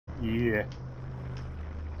Yeah.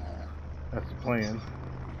 That's the plan.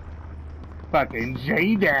 Fucking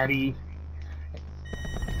J-Daddy.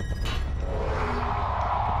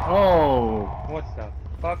 Oh. What the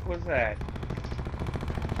fuck was that?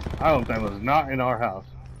 I hope that was not in our house.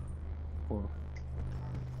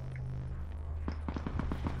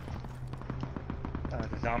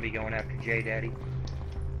 The zombie going after J-Daddy.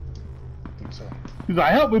 I think so. He's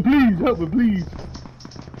like, help me please, help me please.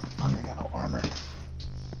 I got no armor.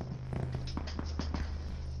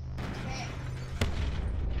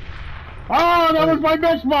 Oh, that was my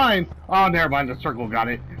best mine! Oh, never mind, the circle got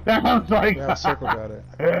it. That was like... Yeah, the circle got it.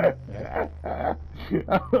 Yeah.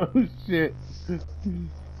 Oh, shit.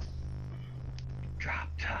 Drop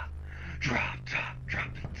top, drop top, drop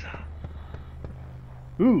the top.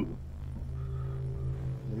 Ooh.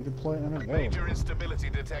 Redeploy unavailable. Major instability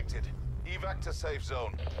detected. Evac to safe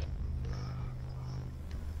zone.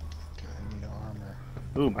 Okay, I need armor.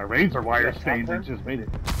 Ooh, my razor wire Yeah, stains, top it just made it.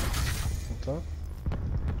 What's up?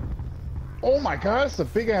 Oh my god, it's a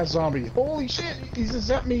big ass zombie. Holy shit, he's just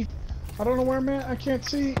at me. I don't know where I'm at, I can't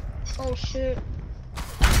see. Oh shit.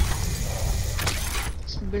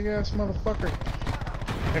 Some big ass motherfucker.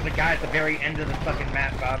 There's a guy at the very end of the fucking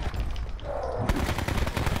map, Bob.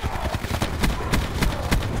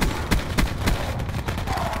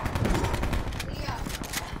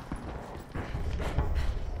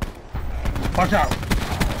 Watch out!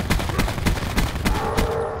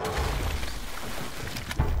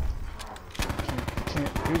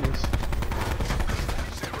 Can't do this.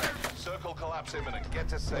 Circle collapse imminent. Get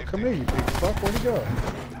to Oh, safety. come here, you big fuck. Where'd he go?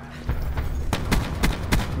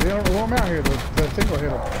 We don't want him out here. The thing will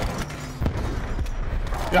hit him.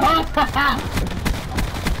 Yeah,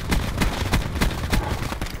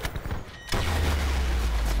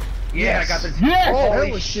 Yes. I got this. Yes! Oh, Holy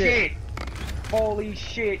hell of shit. Holy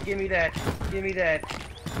shit, give me that. Give me that.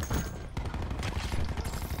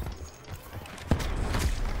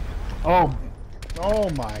 Oh, Oh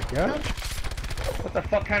my god. What the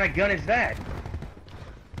fuck kind of gun is that?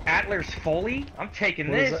 Atlas Foley? I'm taking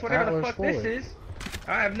What is this, that whatever the Atlas fuck Foley? this is.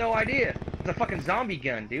 I have no idea. It's a fucking zombie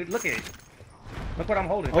gun, dude. Look at it. Look what I'm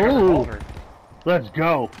holding. It's like a Ooh. revolver. let's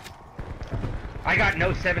go. I got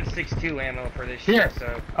no 7.62 ammo for this Here. shit,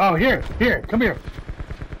 so. Oh, here, come here.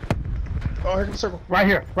 Oh, here comes the circle. Right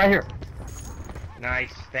here, right here.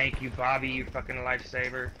 Nice. Thank you, Bobby, you fucking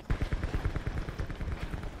lifesaver.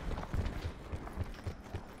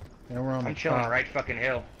 And we're on I'm the chilling top. right fucking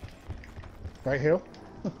hill. Right hill?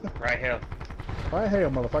 Right hill. Right hill,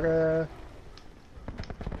 motherfucker.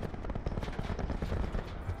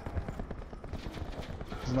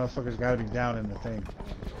 These motherfuckers gotta be down in the thing.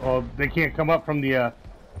 Oh, they can't come up from the,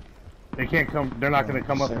 they can't come, they're not gonna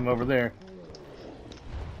come up from over there.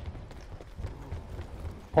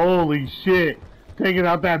 Holy shit. Taking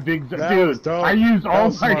out that big, That was dude, dope. I used That all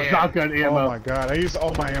was my smart. shotgun ammo. Oh my god, I used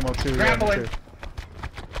all my ammo too. Grapple yeah, me it. too.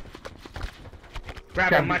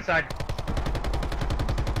 Grab on my side.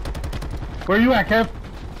 Where you at, Kev?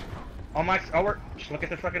 On my. Oh, we're. Just look at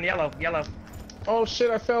the fucking yellow. Yellow. Oh shit,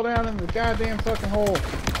 I fell down in the goddamn fucking hole.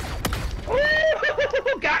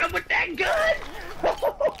 Ooh, got him with that gun!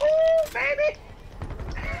 Baby!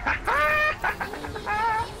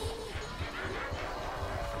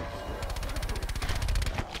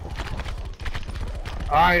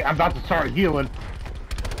 Alright, I'm about to start healing.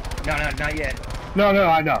 No, not yet. No,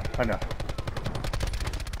 I know.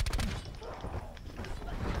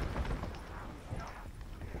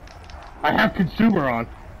 I have consumer on.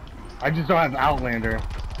 I just don't have Outlander.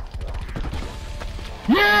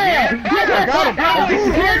 Yeah! Yeah, I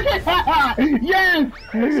got him! Yes!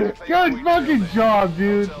 Good fucking job,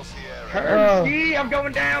 dude. Perm, ski, I'm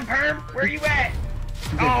going down, Perm. Where you at? You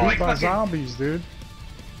Oh, get I beat by fucking... zombies, dude.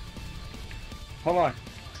 Hold on.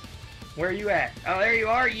 Where are you at? Oh, there you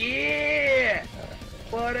are. Yeah!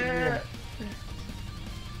 What up?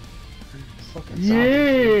 Fucking zombies.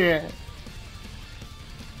 Yeah!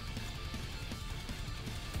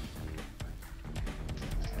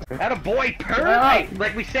 That a boy, Perm. Hey,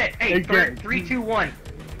 like we said, hey, Hey, Perm, good. 3, 2, 1.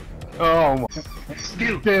 Oh my.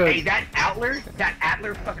 Dude, Dude. hey, that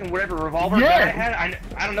Atler fucking whatever revolver Yeah. gun I had,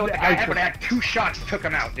 I don't know what the guy had, but I had 2 shots, took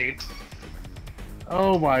him out, dude.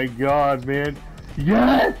 Oh my god, man.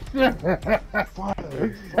 Yes!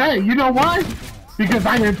 Finally. Hey, you know why? Because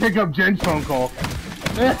I didn't pick up Jen's phone call.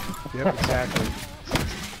 Yep, exactly.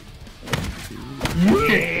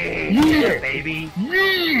 Yeah, baby.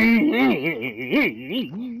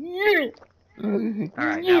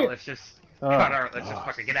 Alright, now let's just let's just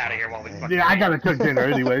fucking get out of here while we fucking... Yeah, I gotta cook dinner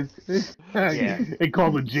anyways. Yeah. They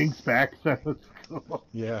called the Jinx back, so...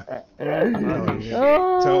 Yeah. Oh, Oh, yeah.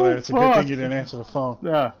 Tell her it's a good fuck. thing you didn't answer the phone.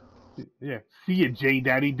 Yeah. See ya, J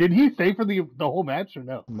Daddy. Did he stay for the whole match or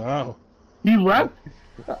no? No. He left?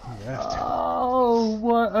 left. Oh,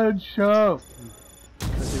 what a chump.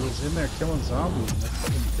 Because he was in there killing zombies and that's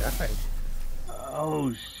when he died.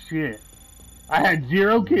 Oh, shit. I had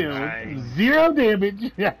 0 kills, Nice. 0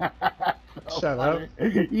 damage. So Shut up.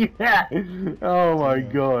 Yeah. Oh, my Yeah.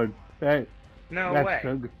 God. That's No way.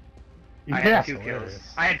 so good. I Yeah. had 2 kills.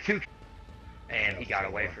 hilarious. I had 2 kills. And he got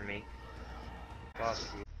away from me. Fuck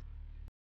you.